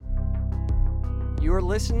You are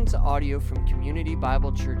listening to audio from Community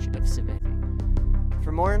Bible Church of Savannah.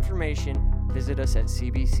 For more information, visit us at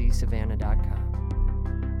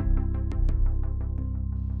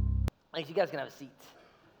cbcsavannah.com. Thanks, you guys can have a seat.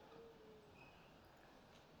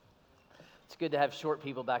 It's good to have short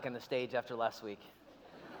people back on the stage after last week.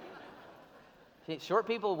 See, short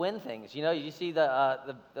people win things. You know, you see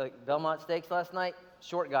the Belmont Stakes last night?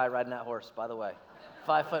 Short guy riding that horse, by the way.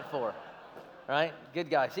 5'4", right? Good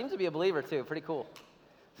guy. Seems to be a believer, too. Pretty cool.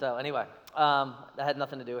 So anyway, that had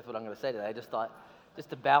nothing to do with what I'm going to say today. I just thought, just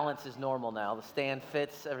the balance is normal now. The stand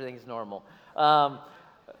fits. Everything's normal.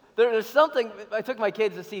 There's something, I took my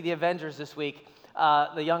kids to see the Avengers this week,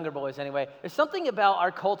 the younger boys anyway. There's something about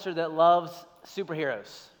our culture that loves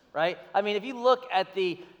superheroes, right? I mean, if you look at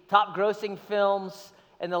the top grossing films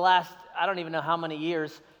in the last, I don't even know how many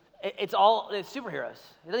years, it's superheroes.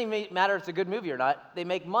 It doesn't even matter if it's a good movie or not. They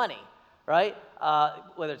make money, right?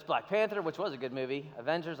 Whether it's Black Panther, which was a good movie,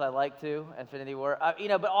 Avengers I like too, Infinity War,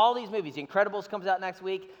 but all these movies. The Incredibles comes out next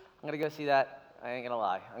week. I'm going to go see that. I ain't going to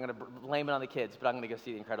lie. I'm going to blame it on the kids, but I'm going to go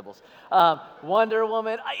see The Incredibles. Wonder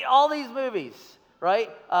Woman, all these movies, right?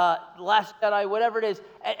 Last Jedi, whatever it is.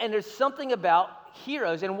 And there's something about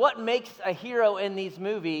heroes. And what makes a hero in these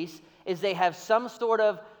movies is they have some sort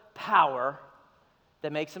of power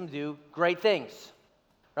that makes them do great things,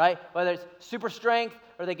 right? Whether it's super strength,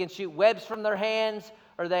 or they can shoot webs from their hands,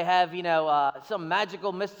 or they have, some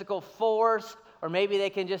magical, mystical force, or maybe they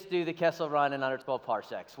can just do the Kessel Run in under 12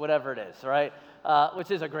 parsecs, whatever it is, right?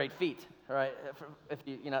 Which is a great feat, right? If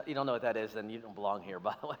you don't know what that is, then you don't belong here,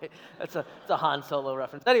 by the way. It's a Han Solo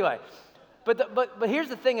reference. Anyway, but here's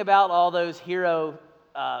the thing about all those hero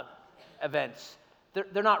events.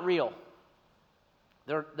 They're not real.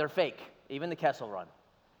 They're fake. Even the Kessel Run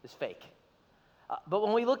is fake. But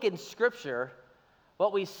when we look in Scripture,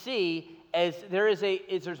 what we see is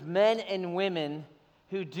there's men and women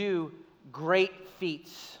who do great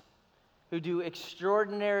feats, who do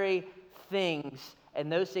extraordinary things, and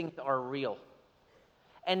those things are real.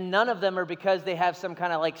 And none of them are because they have some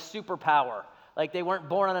kind of like superpower. Like they weren't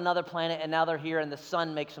born on another planet and now they're here and the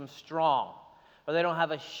sun makes them strong. Or they don't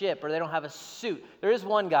have a ship, or they don't have a suit. There is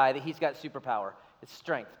one guy that he's got superpower. It's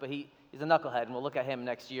strength, but he's a knucklehead, and we'll look at him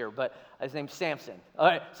next year. But his name's Samson. All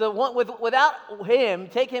right, so without him,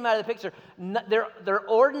 take him out of the picture. They're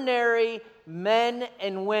ordinary men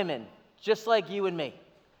and women, just like you and me.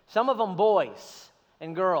 Some of them boys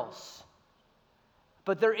and girls.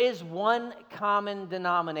 But there is one common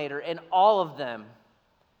denominator in all of them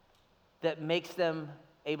that makes them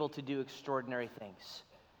able to do extraordinary things.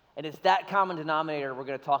 And it's that common denominator we're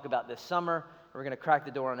going to talk about this summer. We're going to crack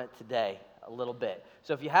the door on it today a little bit.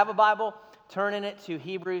 So if you have a Bible, turn in it to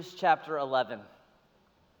Hebrews chapter 11.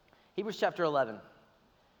 Hebrews chapter 11.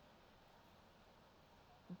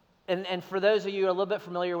 And for those of you who are a little bit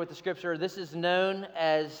familiar with the Scripture, this is known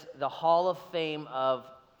as the Hall of Fame of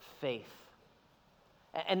Faith.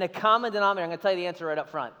 And the common denominator, I'm going to tell you the answer right up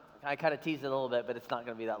front. I kind of teased it a little bit, but it's not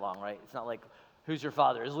going to be that long, right? It's not like, who's your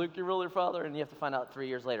father? Is Luke your real father? And you have to find out 3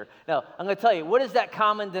 years later. No, I'm going to tell you, what is that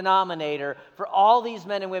common denominator for all these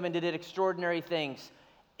men and women that did extraordinary things?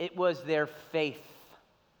 It was their faith.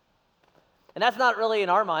 And that's not really, in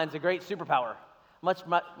our minds, a great superpower. Much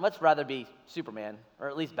rather be Superman, or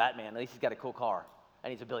at least Batman. At least he's got a cool car,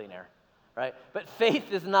 and he's a billionaire, right? But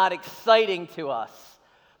faith is not exciting to us.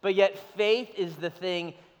 But yet faith is the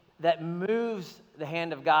thing that moves the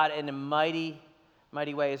hand of God in a mighty,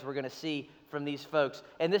 mighty way, as we're going to see from these folks.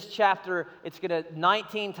 In this chapter, it's going to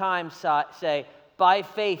 19 times say, by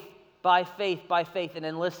faith, by faith, by faith, and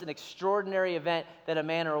then list an extraordinary event that a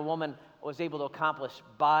man or a woman was able to accomplish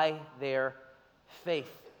by their faith.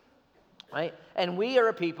 Right? And we are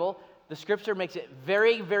a people, the Scripture makes it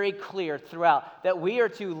very, very clear throughout, that we are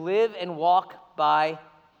to live and walk by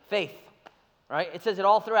faith. Right? It says it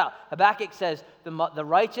all throughout. Habakkuk says, the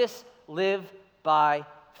righteous live by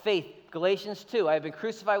faith. Galatians 2, I have been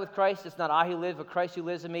crucified with Christ. It's not I who live, but Christ who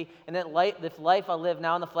lives in me. And that life I live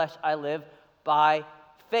now in the flesh, I live by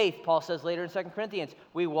faith. Paul says later in 2 Corinthians,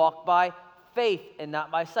 we walk by faith and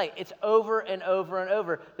not by sight. It's over and over and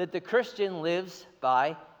over that the Christian lives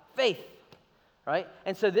by faith. Right?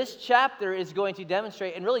 And so this chapter is going to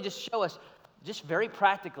demonstrate and really just show us, just very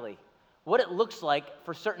practically, what it looks like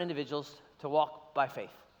for certain individuals to walk by faith,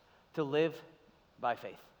 to live by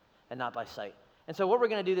faith and not by sight. And so what we're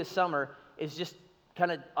going to do this summer is just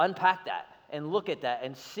kind of unpack that and look at that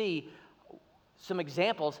and see some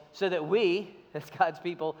examples so that we, as God's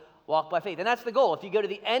people, walk by faith. And that's the goal. If you go to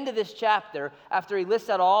the end of this chapter, after he lists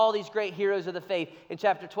out all these great heroes of the faith, in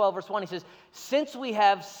chapter 12, verse 1, he says, since we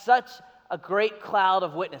have such a great cloud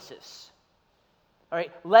of witnesses, all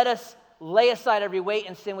right, let us lay aside every weight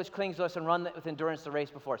and sin which clings to us and run with endurance the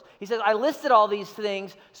race before us. He says, I listed all these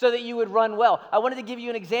things so that you would run well. I wanted to give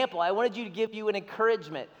you an example. I wanted you to give you an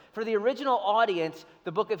encouragement. For the original audience,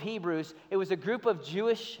 the book of Hebrews, it was a group of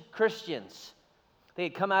Jewish Christians. They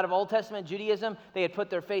had come out of Old Testament Judaism. They had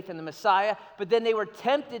put their faith in the Messiah, but then they were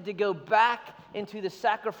tempted to go back into the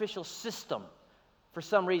sacrificial system for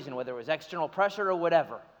some reason, whether it was external pressure or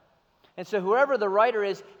whatever. And so whoever the writer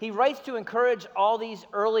is, he writes to encourage all these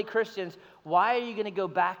early Christians, why are you going to go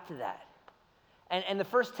back to that? And the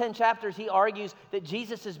first 10 chapters, he argues that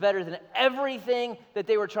Jesus is better than everything that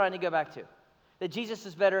they were trying to go back to. That Jesus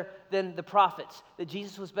is better than the prophets, that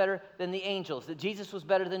Jesus was better than the angels, that Jesus was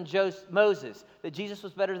better than Moses, that Jesus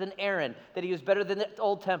was better than Aaron, that he was better than the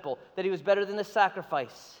old temple, that he was better than the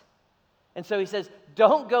sacrifice. And so he says,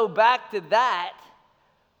 don't go back to that.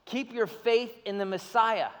 Keep your faith in the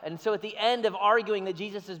Messiah. And so at the end of arguing that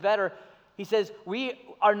Jesus is better, he says, we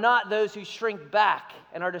are not those who shrink back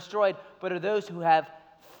and are destroyed, but are those who have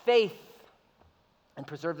faith and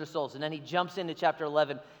preserve their souls. And then he jumps into chapter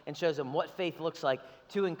 11 and shows them what faith looks like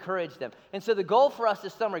to encourage them. And so the goal for us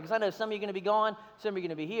this summer, because I know some of you are going to be gone, some of you are going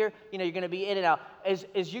to be here, you're going to be in and out,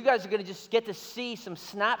 is you guys are going to just get to see some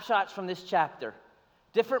snapshots from this chapter.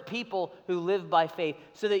 Different people who live by faith,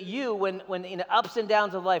 so that you, when in the ups and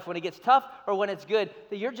downs of life, when it gets tough or when it's good,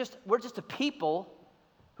 that we're just a people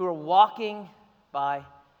who are walking by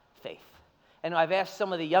faith. And I've asked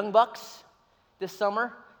some of the young bucks this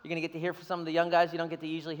summer. You're going to get to hear from some of the young guys you don't get to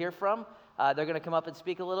usually hear from. They're going to come up and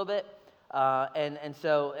speak a little bit.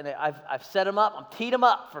 So I've set them up. I'm teed them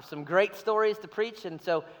up for some great stories to preach. And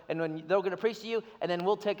when they're going to preach to you, and then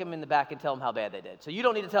we'll take them in the back and tell them how bad they did. So you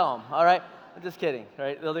don't need to tell them, all right? I'm just kidding,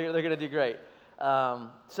 right? They're going to do great.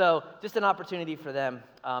 So just an opportunity for them.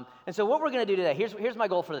 And so what we're going to do today, here's my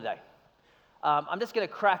goal for the day. I'm just going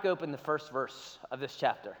to crack open the first verse of this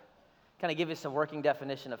chapter, kind of give you some working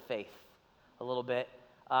definition of faith a little bit,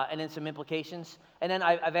 and then some implications. And then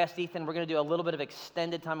I've asked Ethan, we're going to do a little bit of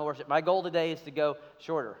extended time of worship. My goal today is to go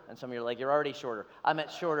shorter. And some of you are like, you're already shorter. I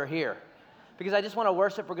meant shorter here. Because I just want to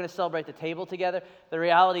worship. We're going to celebrate the table together. The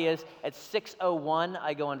reality is, at 6:01,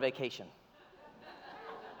 I go on vacation.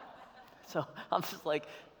 So I'm just like,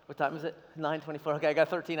 what time is it? 9:24. Okay, I got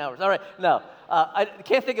 13 hours. All right, no. I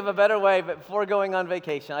can't think of a better way but before going on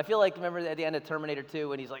vacation. I feel like, remember at the end of Terminator 2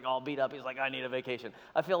 when he's like all beat up, he's like, I need a vacation.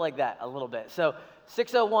 I feel like that a little bit. So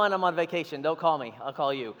 6:01, I'm on vacation. Don't call me. I'll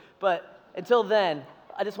call you. But until then,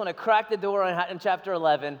 I just want to crack the door in chapter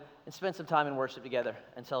 11 and spend some time in worship together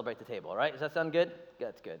and celebrate the table, all right? Does that sound good?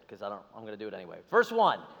 That's good, because I'm going to do it anyway. Verse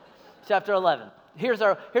 1, chapter 11. Here's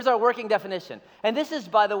our working definition. And this is,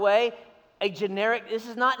 by the way, this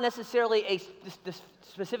is not necessarily a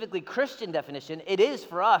specifically Christian definition. It is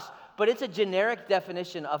for us, but it's a generic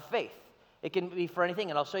definition of faith. It can be for anything,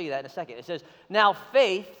 and I'll show you that in a second. It says, now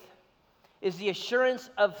faith is the assurance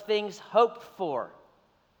of things hoped for.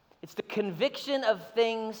 It's the conviction of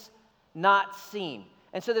things not seen.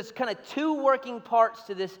 And so there's kind of two working parts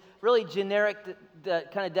to this really generic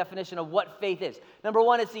kind of definition of what faith is. Number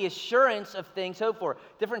one, it's the assurance of things hoped for.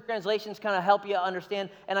 Different translations kind of help you understand.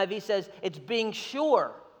 NIV says it's being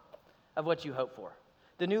sure of what you hope for.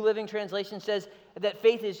 The New Living Translation says that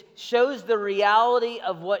faith shows the reality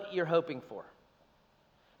of what you're hoping for.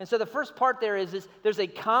 And so the first part there is there's a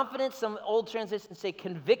confidence, some old translations say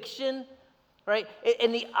conviction, right,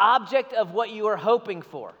 in the object of what you are hoping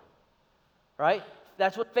for, right?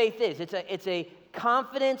 That's what faith is. It's a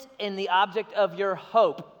confidence in the object of your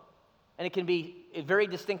hope. And it can be very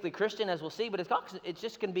distinctly Christian, as we'll see, but it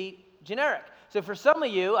just can be generic. So for some of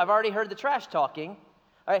you, I've already heard the trash talking.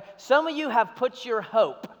 All right, some of you have put your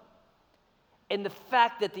hope in the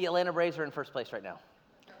fact that the Atlanta Braves are in first place right now.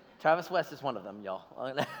 Travis West is one of them, y'all.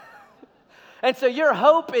 And so your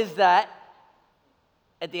hope is that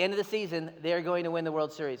at the end of the season, they're going to win the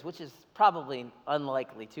World Series, which is probably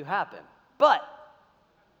unlikely to happen. But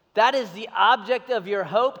that is the object of your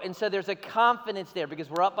hope, and so there's a confidence there because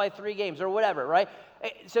we're up by 3 games or whatever, right?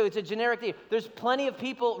 So it's a generic thing. There's plenty of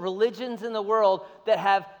people, religions in the world that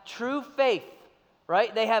have true faith,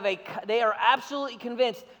 right? They are absolutely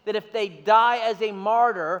convinced that if they die as a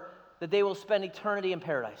martyr, that they will spend eternity in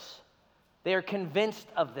paradise. They are convinced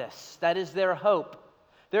of this. That is their hope.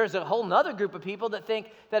 There's a whole other group of people that think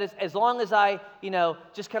that as long as I,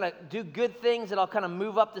 just kind of do good things, that I'll kind of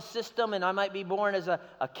move up the system, and I might be born as a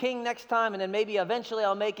king next time, and then maybe eventually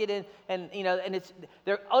I'll make it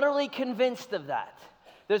they're utterly convinced of that.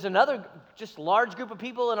 There's another just large group of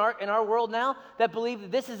people in our world now that believe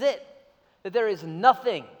that this is it, that there is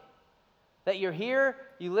nothing, that you're here,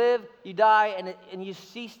 you live, you die, and you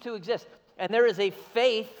cease to exist. And there is a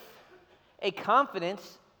faith, a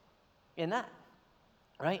confidence in that,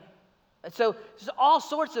 right? So there's all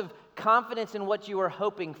sorts of confidence in what you are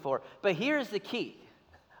hoping for. But here's the key,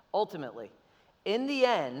 ultimately. In the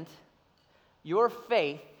end, your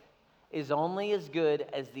faith is only as good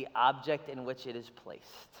as the object in which it is placed.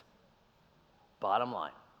 Bottom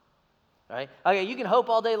line. Right? Okay, you can hope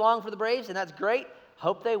all day long for the Braves, and that's great.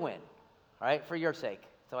 Hope they win, right? For your sake,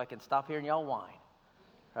 so I can stop hearing y'all whine,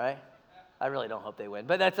 right? I really don't hope they win,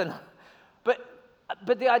 but that's enough.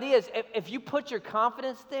 But the idea is, if you put your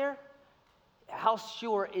confidence there, how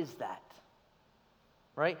sure is that,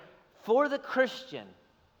 right? For the Christian,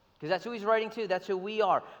 because that's who he's writing to, that's who we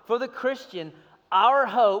are. For the Christian, our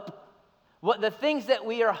hope, what the things that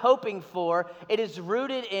we are hoping for, it is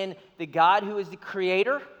rooted in the God who is the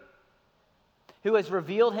creator, who has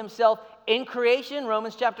revealed himself in creation,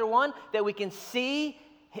 Romans chapter 1, that we can see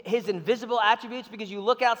his invisible attributes because you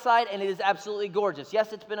look outside and it is absolutely gorgeous.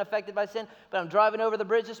 Yes, it's been affected by sin, but I'm driving over the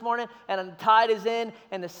bridge this morning and the tide is in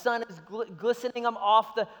and the sun is glistening them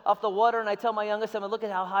off the water, and I tell my youngest, I'm going to look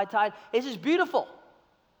at how high tide. It's just beautiful,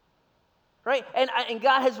 right? And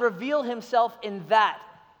God has revealed himself in that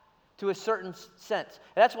to a certain sense.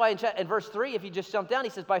 And that's why in verse 3, if you just jump down, he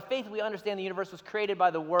says, by faith we understand the universe was created by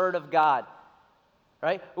the word of God.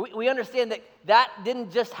 Right? We understand that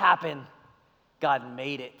didn't just happen. God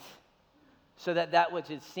made it so that which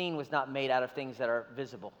is seen was not made out of things that are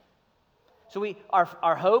visible. So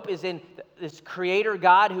our hope is in this creator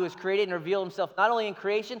God who has created and revealed himself not only in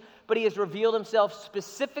creation, but he has revealed himself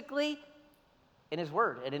specifically in his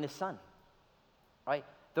word and in his son. Right?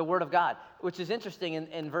 The word of God, which is interesting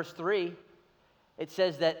in verse 3. It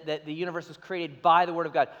says that the universe was created by the word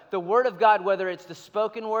of God. The word of God, whether it's the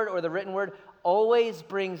spoken word or the written word, always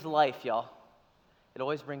brings life, y'all. It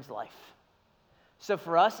always brings life. So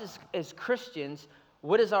for us as Christians,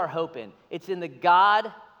 what is our hope in? It's in the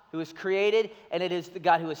God who is created, and it is the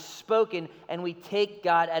God who has spoken, and we take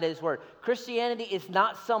God at his word. Christianity is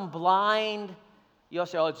not some blind, you all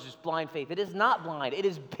say, oh, it's just blind faith. It is not blind. It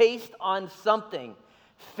is based on something.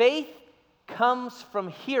 Faith comes from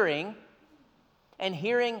hearing, and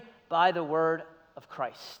hearing by the word of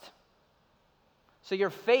Christ. So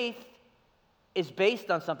your faith is based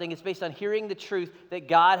on something. It's based on hearing the truth that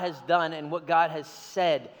God has done and what God has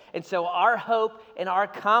said. And so our hope and our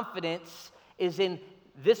confidence is in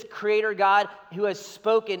this creator God who has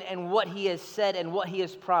spoken and what he has said and what he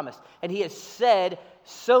has promised. And he has said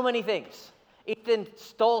so many things. Ethan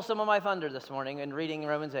stole some of my thunder this morning in reading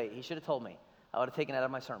Romans 8. He should have told me. I would have taken it out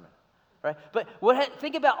of my sermon. Right? But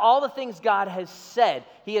think about all the things God has said.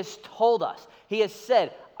 He has told us. He has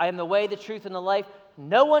said, I am the way, the truth, and the life.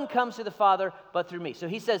 No one comes to the Father but through me. So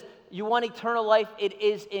he says, you want eternal life? It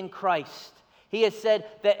is in Christ. He has said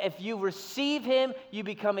that if you receive him, you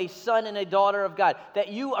become a son and a daughter of God. That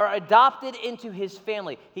you are adopted into his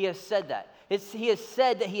family. He has said that. He has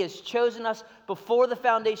said that he has chosen us before the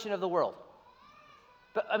foundation of the world.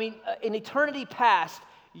 But in eternity past,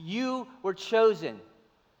 you were chosen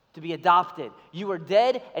to be adopted. You were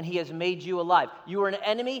dead, and he has made you alive. You were an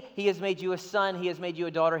enemy, he has made you a son, he has made you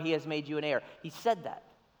a daughter, he has made you an heir. He said that.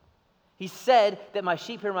 He said that my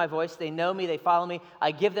sheep hear my voice, they know me, they follow me,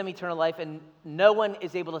 I give them eternal life, and no one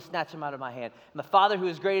is able to snatch them out of my hand. My Father who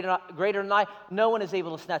is greater than I, no one is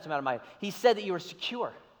able to snatch them out of my hand. He said that you are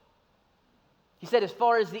secure. He said as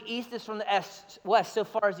far as the east is from the west, so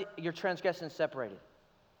far as your transgression is separated.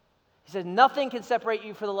 He said nothing can separate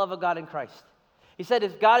you from the love of God in Christ. He said,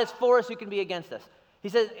 if God is for us, who can be against us? He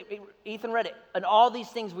said, Ethan read it, and all these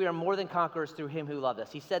things we are more than conquerors through him who loved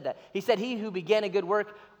us. He said that. He said, he who began a good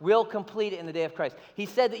work will complete it in the day of Christ. He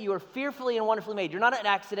said that you are fearfully and wonderfully made. You're not an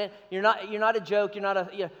accident. You're not a joke. You're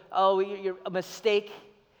not you're a mistake.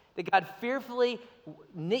 That God fearfully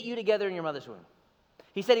knit you together in your mother's womb.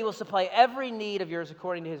 He said he will supply every need of yours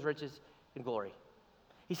according to his riches and glory.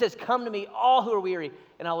 He says, come to me, all who are weary,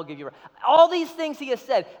 and I will give you rest. All these things he has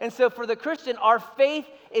said. And so for the Christian, our faith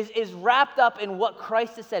is wrapped up in what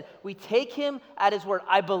Christ has said. We take him at his word.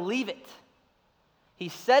 I believe it. He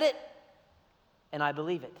said it, and I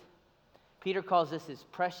believe it. Peter calls this his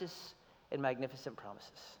precious and magnificent promises.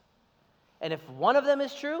 And if one of them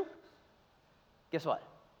is true, guess what?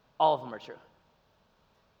 All of them are true.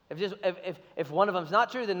 If one of them is not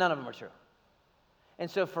true, then none of them are true. And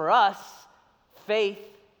so for us, faith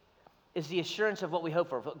is the assurance of what we hope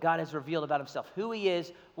for, what God has revealed about himself, who he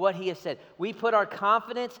is, what he has said. We put our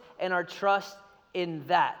confidence and our trust in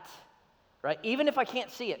that, right? Even if I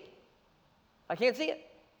can't see it. I can't see it.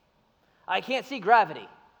 I can't see gravity.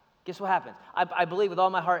 Guess what happens? I believe with all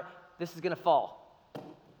my heart this is going to fall.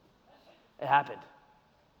 It happened.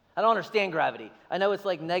 I don't understand gravity. I know it's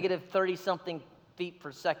like negative 30-something feet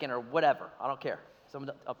per second or whatever. I don't care.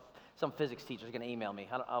 Some physics teacher is going to email me.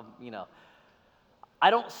 I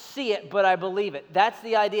don't see it, but I believe it. That's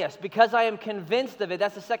the idea. It's because I am convinced of it.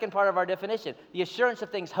 That's the second part of our definition. The assurance of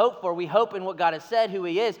things hoped for. We hope in what God has said, who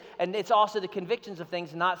he is, and it's also the convictions of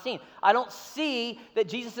things not seen. I don't see that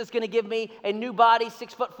Jesus is going to give me a new body,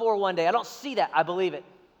 6'4" one day. I don't see that. I believe it.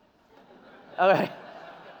 Okay.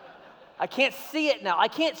 I can't see it now. I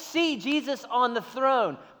can't see Jesus on the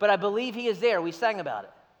throne, but I believe he is there. We sang about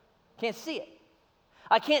it. Can't see it.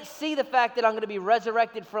 I can't see the fact that I'm going to be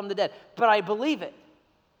resurrected from the dead, but I believe it.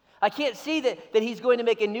 I can't see that he's going to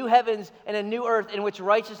make a new heavens and a new earth in which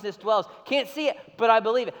righteousness dwells. Can't see it, but I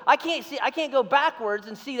believe it. I can't go backwards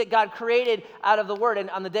and see that God created out of the Word and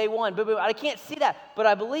on the day one, boom, boom. I can't see that, but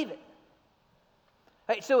I believe it.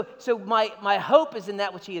 Right, so my hope is in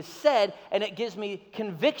that which he has said, and it gives me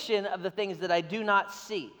conviction of the things that I do not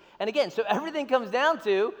see. And again, so everything comes down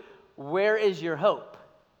to, where is your hope?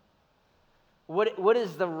 What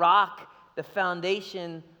is the rock, the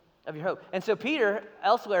foundation of your hope? And so Peter,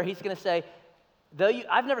 elsewhere, he's going to say,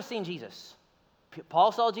 I've never seen Jesus.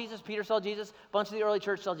 Paul saw Jesus, Peter saw Jesus, a bunch of the early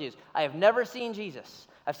church saw Jesus. I have never seen Jesus.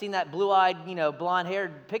 I've seen that blue-eyed,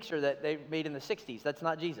 blonde-haired picture that they made in the 60s. That's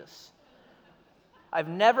not Jesus. I've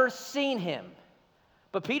never seen him.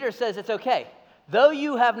 But Peter says it's okay. Though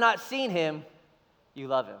you have not seen him, you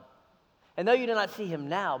love him. And though you do not see him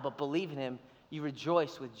now, but believe in him, you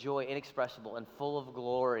rejoice with joy inexpressible and full of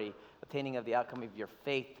glory, obtaining of the outcome of your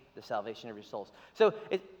faith, the salvation of your souls. So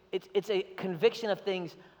it's a conviction of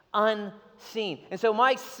things unseen. And so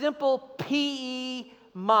my simple PE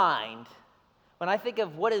mind, when I think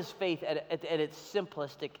of what is faith at its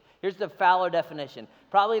simplistic, here's the Fowler definition.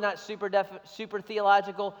 Probably not super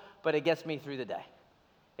theological, but it gets me through the day.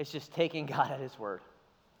 It's just taking God at his word.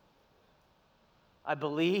 I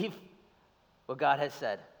believe what God has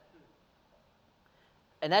said.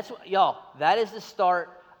 And that's what, y'all, that is the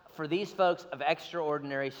start for these folks of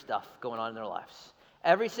extraordinary stuff going on in their lives.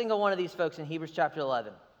 Every single one of these folks in Hebrews chapter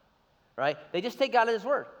 11, right? They just take God at his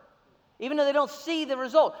word, even though they don't see the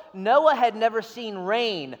result. Noah had never seen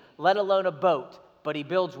rain, let alone a boat, but he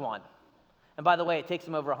builds one. And by the way, it takes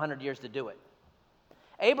him over 100 years to do it.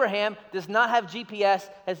 Abraham does not have GPS,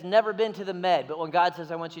 has never been to the Med, but when God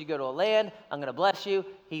says, I want you to go to a land, I'm going to bless you,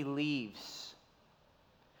 he leaves.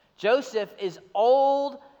 Joseph is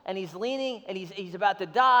old, and he's leaning, and he's about to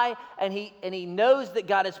die, and he knows that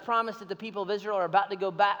God has promised that the people of Israel are about to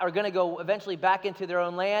go back, are going to go eventually back into their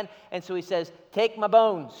own land, and so he says, take my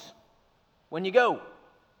bones when you go.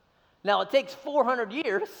 Now, it takes 400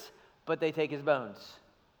 years, but they take his bones.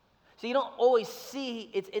 So you don't always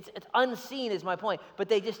see, it's unseen is my point, but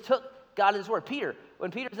they just took God at his word. Peter,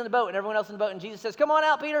 when Peter's in the boat and everyone else in the boat, and Jesus says, come on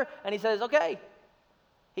out, Peter, and he says, okay.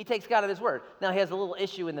 He takes God at his word. Now, he has a little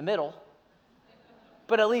issue in the middle,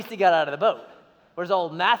 but at least he got out of the boat. Where's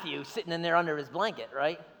old Matthew sitting in there under his blanket,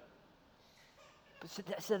 right?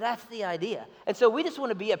 So that's the idea. And so we just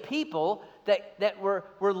want to be a people that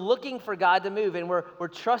we're looking for God to move, and we're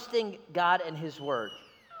trusting God and his word.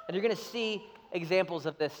 And you're going to see examples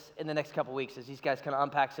of this in the next couple weeks as these guys kind of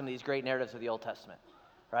unpack some of these great narratives of the Old Testament,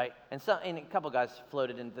 right? And a couple guys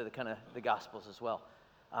floated into the Gospels as well.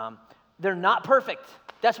 They're not perfect.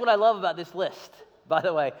 That's what I love about this list, by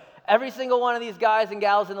the way. Every single one of these guys and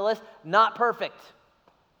gals in the list, not perfect.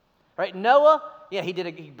 Right? Noah, yeah, he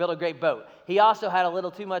built a great boat. He also had a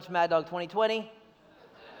little too much Mad Dog 2020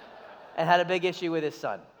 and had a big issue with his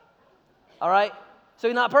son. All right? So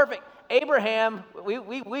he's not perfect. Abraham,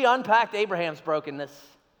 we unpacked Abraham's brokenness.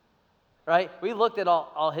 Right? We looked at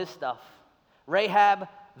all his stuff. Rahab,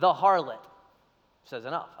 the harlot, says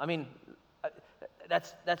enough. I mean,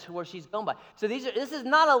 that's where she's going by. So this is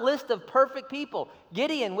not a list of perfect people.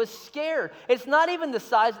 Gideon was scared. It's not even the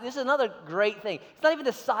size. This is another great thing. It's not even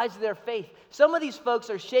the size of their faith. Some of these folks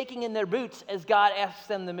are shaking in their boots as God asks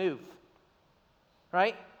them to move.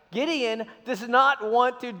 Right? Gideon does not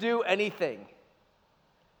want to do anything.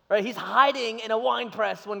 Right? He's hiding in a wine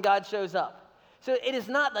press when God shows up. So it is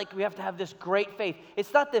not like we have to have this great faith.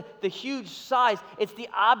 It's not the huge size. It's the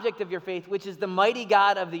object of your faith, which is the mighty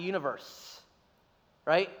God of the universe.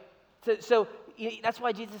 Right? So that's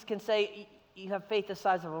why Jesus can say, you have faith the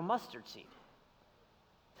size of a mustard seed.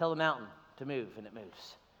 Tell the mountain to move, and it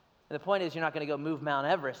moves. And the point is, you're not going to go move Mount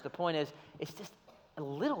Everest. The point is, it's just a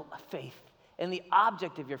little faith. And the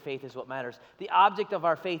object of your faith is what matters. The object of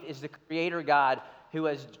our faith is the Creator God who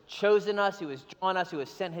has chosen us, who has drawn us, who has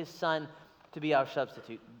sent his Son to be our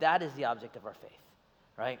substitute. That is the object of our faith.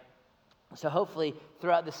 Right? So hopefully,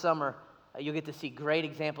 throughout the summer, you'll get to see great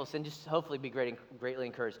examples and just hopefully be greatly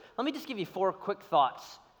encouraged. Let me just give you 4 quick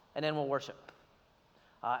thoughts, and then we'll worship,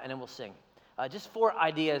 and then we'll sing. Just 4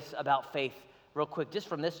 ideas about faith real quick, just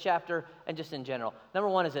from this chapter and just in general. Number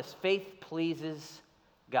one is this: faith pleases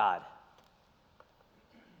God.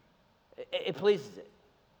 It pleases it.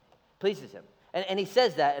 Pleases him. And he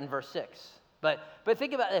says that in verse 6. But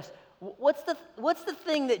think about this. What's the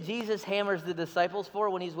thing that Jesus hammers the disciples for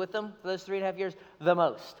when he's with them for those 3.5 years? The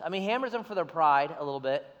most. I mean, he hammers them for their pride a little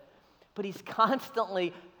bit, but he's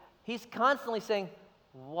constantly saying,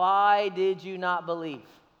 why did you not believe?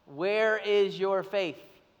 Where is your faith?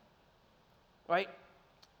 Right?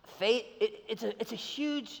 Faith, it's a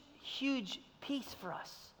huge, huge piece for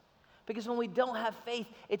us. Because when we don't have faith,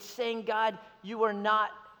 it's saying, God, you are not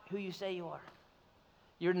who you say you are.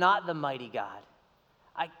 You're not the mighty God.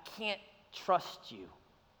 I can't trust you.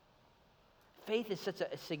 Faith is such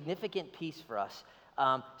a significant piece for us.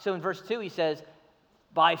 So in verse 2, he says,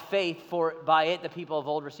 by faith, for by it the people of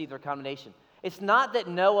old received their condemnation. It's not that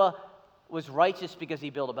Noah was righteous because he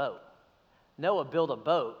built a boat. Noah built a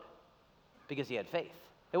boat because he had faith.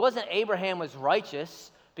 It wasn't Abraham was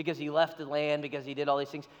righteous because he left the land, because he did all these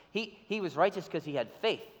things. He was righteous because he had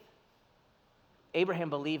faith. Abraham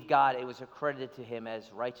believed God. It was accredited to him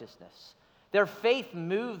as righteousness. Their faith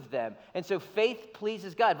moved them. And so faith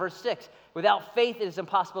pleases God. Verse 6, without faith it is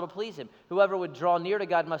impossible to please him. Whoever would draw near to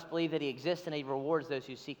God must believe that he exists and he rewards those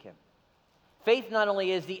who seek him. Faith not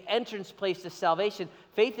only is the entrance place to salvation,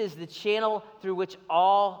 faith is the channel through which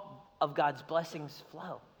all of God's blessings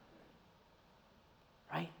flow.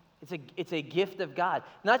 Right? It's a gift of God.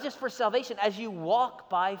 Not just for salvation. As you walk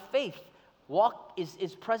by faith, walk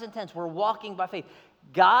is present tense. We're walking by faith.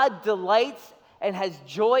 God delights and has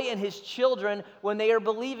joy in his children when they are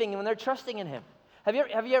believing and when they're trusting in him. Have you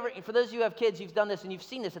ever, for those of you who have kids, you've done this and you've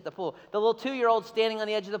seen this at the pool. The little 2-year-old standing on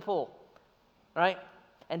the edge of the pool, right?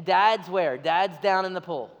 And dad's where? Dad's down in the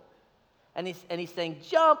pool. And he's saying,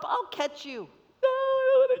 jump, I'll catch you. No,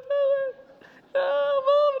 I don't want to do it. No,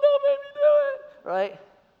 Mom, don't make me do it. Right?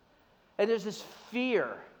 And there's this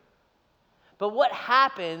fear. But what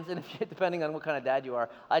happens, and depending on what kind of dad you are,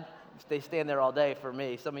 they stand there all day for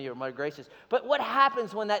me. Some of you are more gracious. But what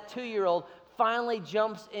happens when that 2-year-old finally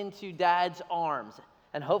jumps into dad's arms,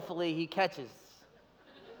 and hopefully he catches?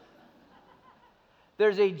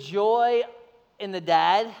 There's a joy in the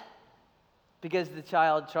dad because the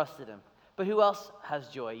child trusted him. But who else has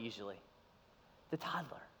joy usually? The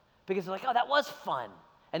toddler. Because they're like, oh, that was fun.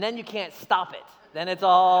 And then you can't stop it. Then it's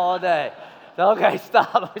all day. Okay,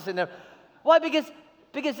 stop. Why? Because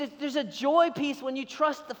there's a joy piece when you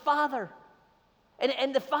trust the Father.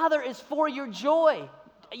 And the Father is for your joy.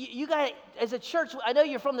 You got, as a church, I know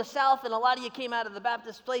you're from the South, and a lot of you came out of the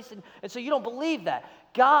Baptist place, and so you don't believe that.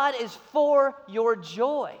 God is for your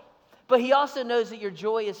joy. But he also knows that your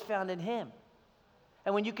joy is found in him.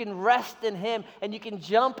 And when you can rest in him and you can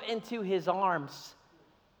jump into his arms,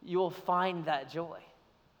 you will find that joy.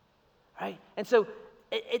 Right? And so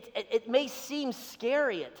it may seem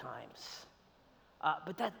scary at times,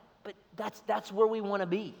 but that's where we want to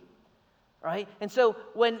be. Right? And so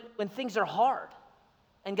when things are hard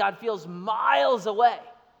and God feels miles away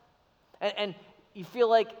and you feel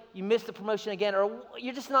like you missed the promotion again, or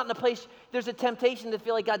you're just not in a place, there's a temptation to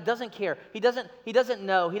feel like God doesn't care. He doesn't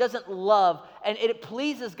know. He doesn't love. And it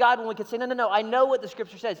pleases God when we can say, no, I know what the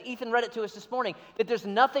scripture says. Ethan read it to us this morning, that there's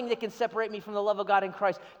nothing that can separate me from the love of God in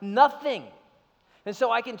Christ. Nothing. And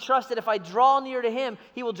so I can trust that if I draw near to him,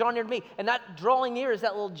 he will draw near to me. And that drawing near is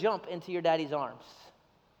that little jump into your daddy's arms.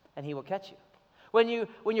 And he will catch you. When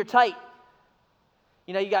you're tight,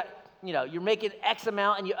 you're making X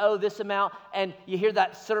amount and you owe this amount, and you hear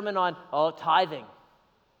that sermon on, tithing.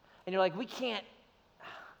 And you're like,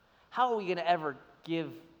 how are we going to ever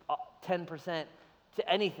give 10% to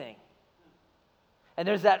anything? And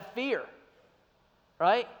there's that fear,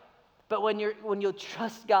 right? But when you'll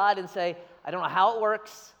trust God and say, I don't know how it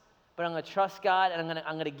works, but I'm going to trust God and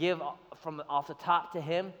I'm going to give from off the top to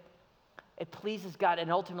him, it pleases God,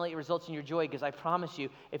 and ultimately it results in your joy, because I promise you,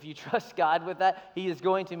 if you trust God with that, he is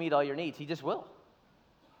going to meet all your needs. He just will.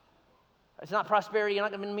 It's not prosperity. You're not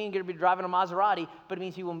going to mean you're going to be driving a Maserati, but it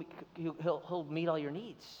means he'll meet all your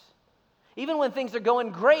needs. Even when things are going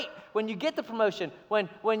great, when you get the promotion, when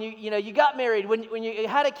you got married, when you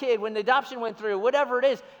had a kid, when the adoption went through, whatever it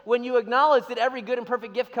is, when you acknowledge that every good and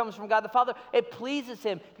perfect gift comes from God the Father, it pleases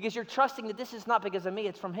him because you're trusting that this is not because of me,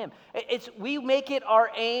 it's from him. We make it our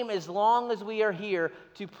aim as long as we are here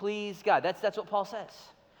to please God. That's what Paul says.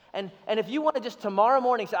 And if you want to just tomorrow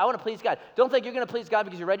morning say, I want to please God, don't think you're going to please God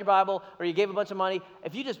because you read your Bible or you gave a bunch of money.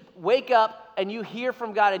 If you just wake up and you hear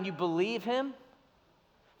from God and you believe him,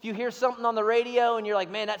 if you hear something on the radio and you're like,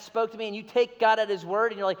 man, that spoke to me, and you take God at his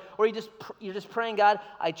word, and you're like, or you're just praying, God,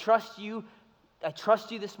 I trust you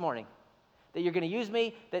this morning. that you're going to use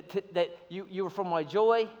me, that you are for my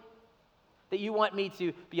joy, that you want me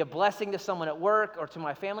to be a blessing to someone at work or to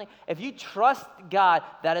my family. If you trust God,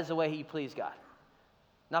 that is the way you please God.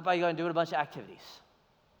 Not by going and doing a bunch of activities.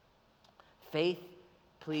 Faith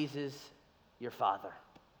pleases your Father,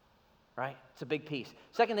 right? It's a big piece.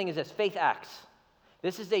 Second thing is this, faith acts.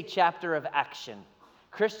 This is a chapter of action.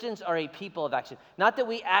 Christians are a people of action. Not that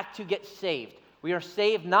we act to get saved. We are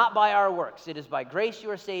saved not by our works. It is by grace you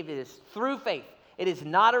are saved. It is through faith. It is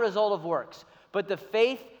not a result of works. But the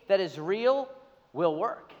faith that is real will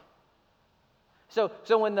work. So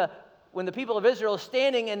when the people of Israel is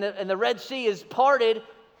standing and the Red Sea is parted,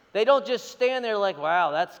 they don't just stand there like,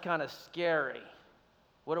 wow, that's kind of scary.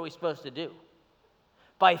 What are we supposed to do?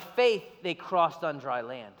 By faith, they crossed on dry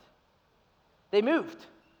land. They moved,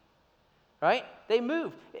 right? They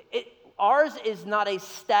moved. Ours is not a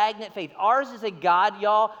stagnant faith. Ours is a God,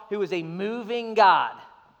 y'all, who is a moving God.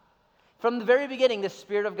 From the very beginning, the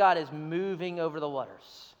Spirit of God is moving over the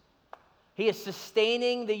waters. He is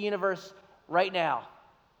sustaining the universe right now.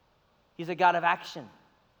 He's a God of action.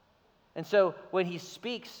 And so when he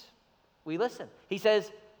speaks, we listen. He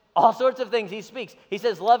says all sorts of things. He speaks. He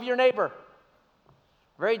says, love your neighbor.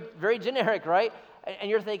 Very, very generic, right? And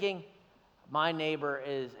you're thinking, my neighbor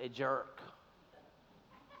is a jerk,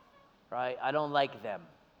 right? I don't like them.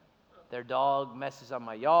 Their dog messes on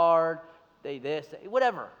my yard.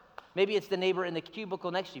 Whatever. Maybe it's the neighbor in the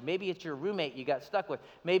cubicle next to you. Maybe it's your roommate you got stuck with.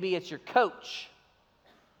 Maybe it's your coach.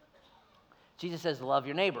 Jesus says, love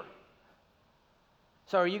your neighbor.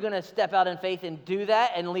 So are you going to step out in faith and do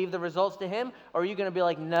that and leave the results to him? Or are you going to be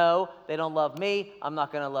like, no, they don't love me. I'm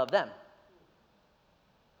not going to love them.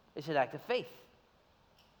 It's an act of faith,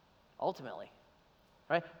 ultimately.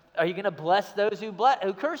 Right? Are you going to bless those who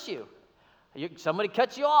curse you? Somebody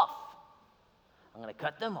cuts you off. I'm going to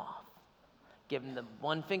cut them off. Give them the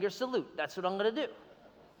one finger salute. That's what I'm going to do.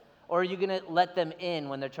 Or are you going to let them in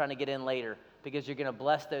when they're trying to get in later because you're going to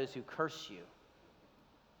bless those who curse you?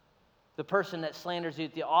 The person that slanders you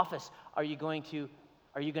at the office, are you going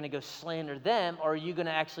to go slander them, or are you going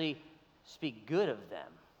to actually speak good of them?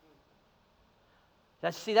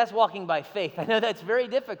 That's walking by faith. I know that's very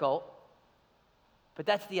difficult, but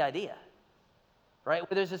that's the idea. Right?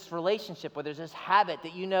 Where there's this relationship, where there's this habit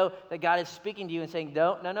that you know that God is speaking to you and saying,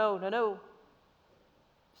 no.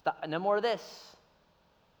 Stop, no more of this.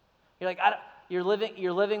 You're like, you're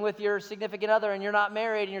living with your significant other and you're not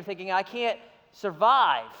married and you're thinking, I can't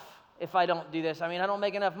survive if I don't do this. I mean, I don't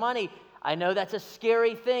make enough money. I know that's a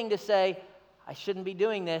scary thing to say, I shouldn't be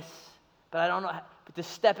doing this, but I don't know, but to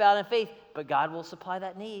step out in faith, but God will supply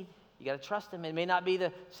that need. You got to trust him. It may not be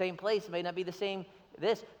the same place. It may not be the same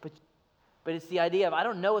this, but it's the idea of, I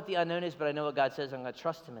don't know what the unknown is, but I know what God says. I'm going to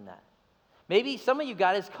trust him in that. Maybe some of you,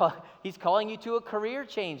 he's calling you to a career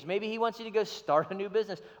change. Maybe he wants you to go start a new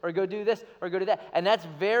business or go do this or go do that. And that's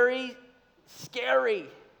very scary.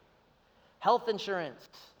 Health insurance,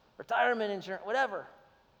 retirement insurance, whatever.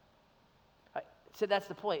 So that's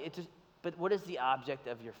the point. But what is the object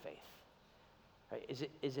of your faith? Right?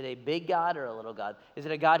 Is it a big God or a little God? Is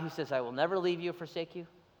it a God who says, I will never leave you or forsake you?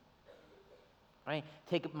 Right?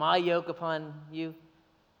 Take my yoke upon you,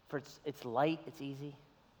 for it's light, it's easy.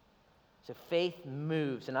 So faith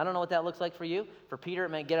moves. And I don't know what that looks like for you. For Peter, it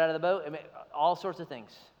meant get out of the boat. It meant all sorts of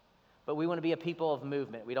things. But we want to be a people of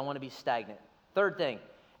movement. We don't want to be stagnant. Third thing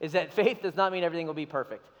is that faith does not mean everything will be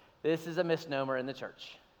perfect. This is a misnomer in the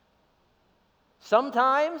church.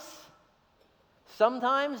 Sometimes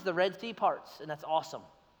the Red Sea parts, and that's awesome,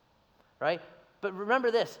 right? But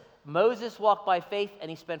remember this, Moses walked by faith and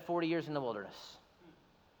he spent 40 years in the wilderness,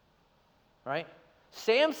 right?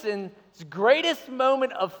 Samson's greatest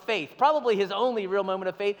moment of faith, probably his only real moment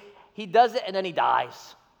of faith, he does it and then he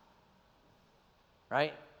dies,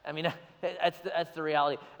 right? I mean, that's the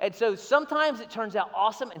reality. And so sometimes it turns out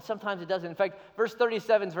awesome and sometimes it doesn't. In fact, verse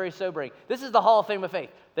 37 is very sobering. This is the Hall of Fame of faith.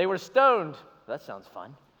 They were stoned. That sounds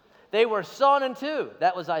fun. They were sawn in two.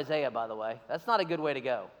 That was Isaiah, by the way. That's not a good way to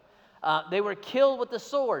go. They were killed with the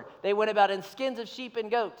sword. They went about in skins of sheep and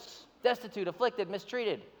goats, destitute, afflicted,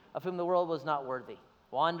 mistreated, of whom the world was not worthy,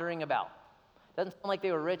 wandering about. Doesn't sound like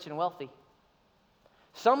they were rich and wealthy.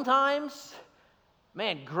 Sometimes,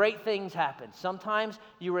 man, great things happen. Sometimes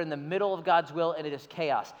you were in the middle of God's will and it is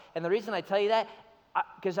chaos. And the reason I tell you that,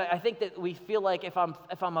 because I think that we feel like if I'm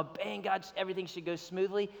obeying God, everything should go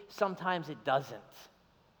smoothly. Sometimes it doesn't.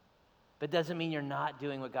 But it doesn't mean you're not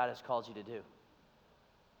doing what God has called you to do.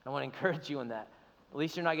 I want to encourage you in that. At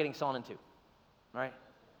least you're not getting sawn in two, right?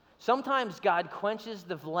 Sometimes God quenches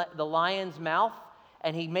the lion's mouth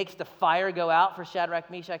and he makes the fire go out for Shadrach,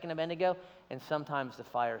 Meshach, and Abednego, and sometimes the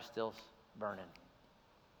fire is still burning.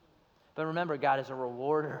 But remember, God is a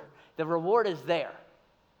rewarder. The reward is there.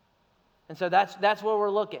 And so that's where we're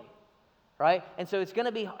looking, right? And so it's going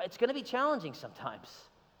to be challenging sometimes.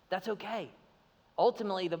 That's okay.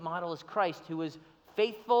 Ultimately, the model is Christ, who was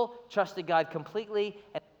faithful, trusted God completely,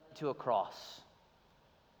 and went to a cross,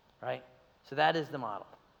 right? So that is the model,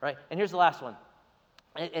 right? And here's the last one.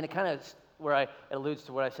 And it kind of it alludes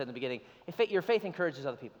to what I said in the beginning. Your faith encourages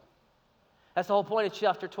other people. That's the whole point of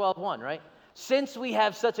chapter 12:1, right? Since we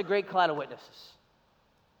have such a great cloud of witnesses.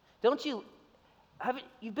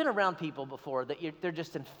 You've been around people before that they're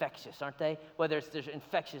just infectious, aren't they? Whether it's there's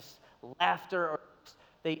infectious laughter, or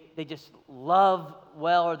they just love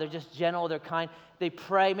well, or they're just gentle, they're kind, they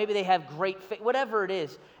pray, maybe they have great faith, whatever it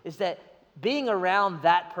is that being around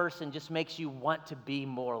that person just makes you want to be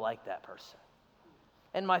more like that person.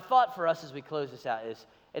 And my thought for us as we close this out is,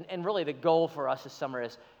 and really the goal for us this summer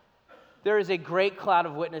is, there is a great cloud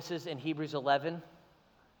of witnesses in Hebrews 11.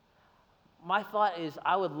 My thought is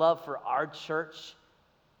I would love for our church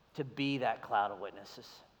to be that cloud of witnesses,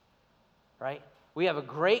 right? We have a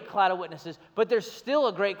great cloud of witnesses, but there's still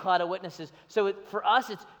a great cloud of witnesses. So for us,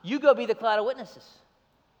 it's you go be the cloud of witnesses.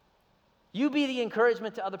 You be the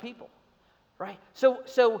encouragement to other people, right?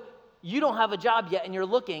 So you don't have a job yet and you're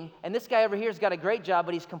looking, and this guy over here has got a great job,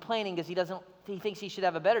 but he's complaining because he thinks he should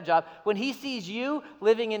have a better job. When he sees you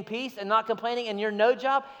living in peace and not complaining and you're no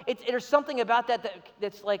job, there's something about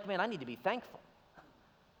that's like, man, I need to be thankful.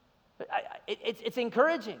 It's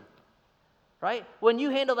encouraging, right? When you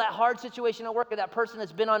handle that hard situation at work, or that person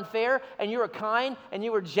that's been unfair, and you were kind, and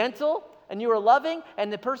you were gentle, and you were loving,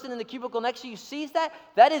 and the person in the cubicle next to you sees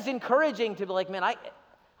that is encouraging to be like, man,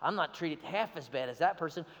 I'm not treated half as bad as that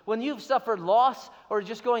person. When you've suffered loss or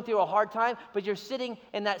just going through a hard time, but you're sitting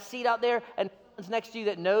in that seat out there and someone's next to you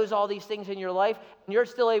that knows all these things in your life, and you're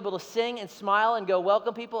still able to sing and smile and go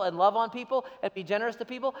welcome people and love on people and be generous to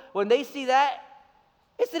people, when they see that,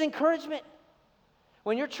 it's an encouragement.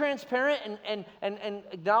 When you're transparent and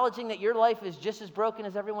acknowledging that your life is just as broken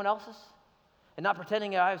as everyone else's, and not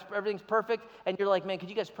pretending everything's perfect, and you're like, man, could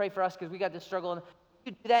you guys pray for us because we got this struggle? And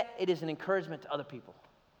you do that, it is an encouragement to other people.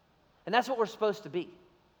 And that's what we're supposed to be,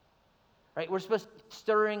 right? We're supposed to be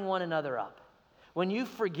stirring one another up. When you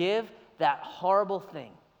forgive that horrible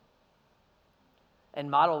thing and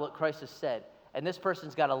model what Christ has said, and this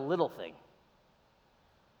person's got a little thing,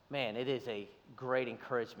 man, it is a great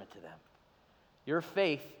encouragement to them. Your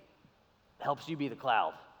faith helps you be the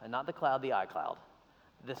cloud, and not the cloud, the eye cloud,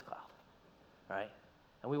 this cloud, right?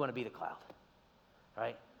 And we want to be the cloud,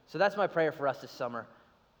 right? So that's my prayer for us this summer,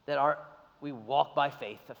 that we walk by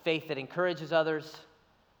faith, a faith that encourages others,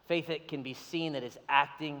 faith that can be seen, that is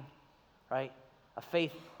acting, right? A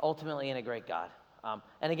faith ultimately in a great God.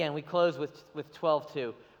 And again, we close with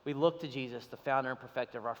 12:2. We look to Jesus, the founder and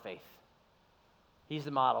perfecter of our faith. He's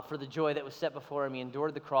the model. For the joy that was set before him, he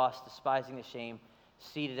endured the cross, despising the shame,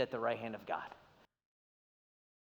 seated at the right hand of God.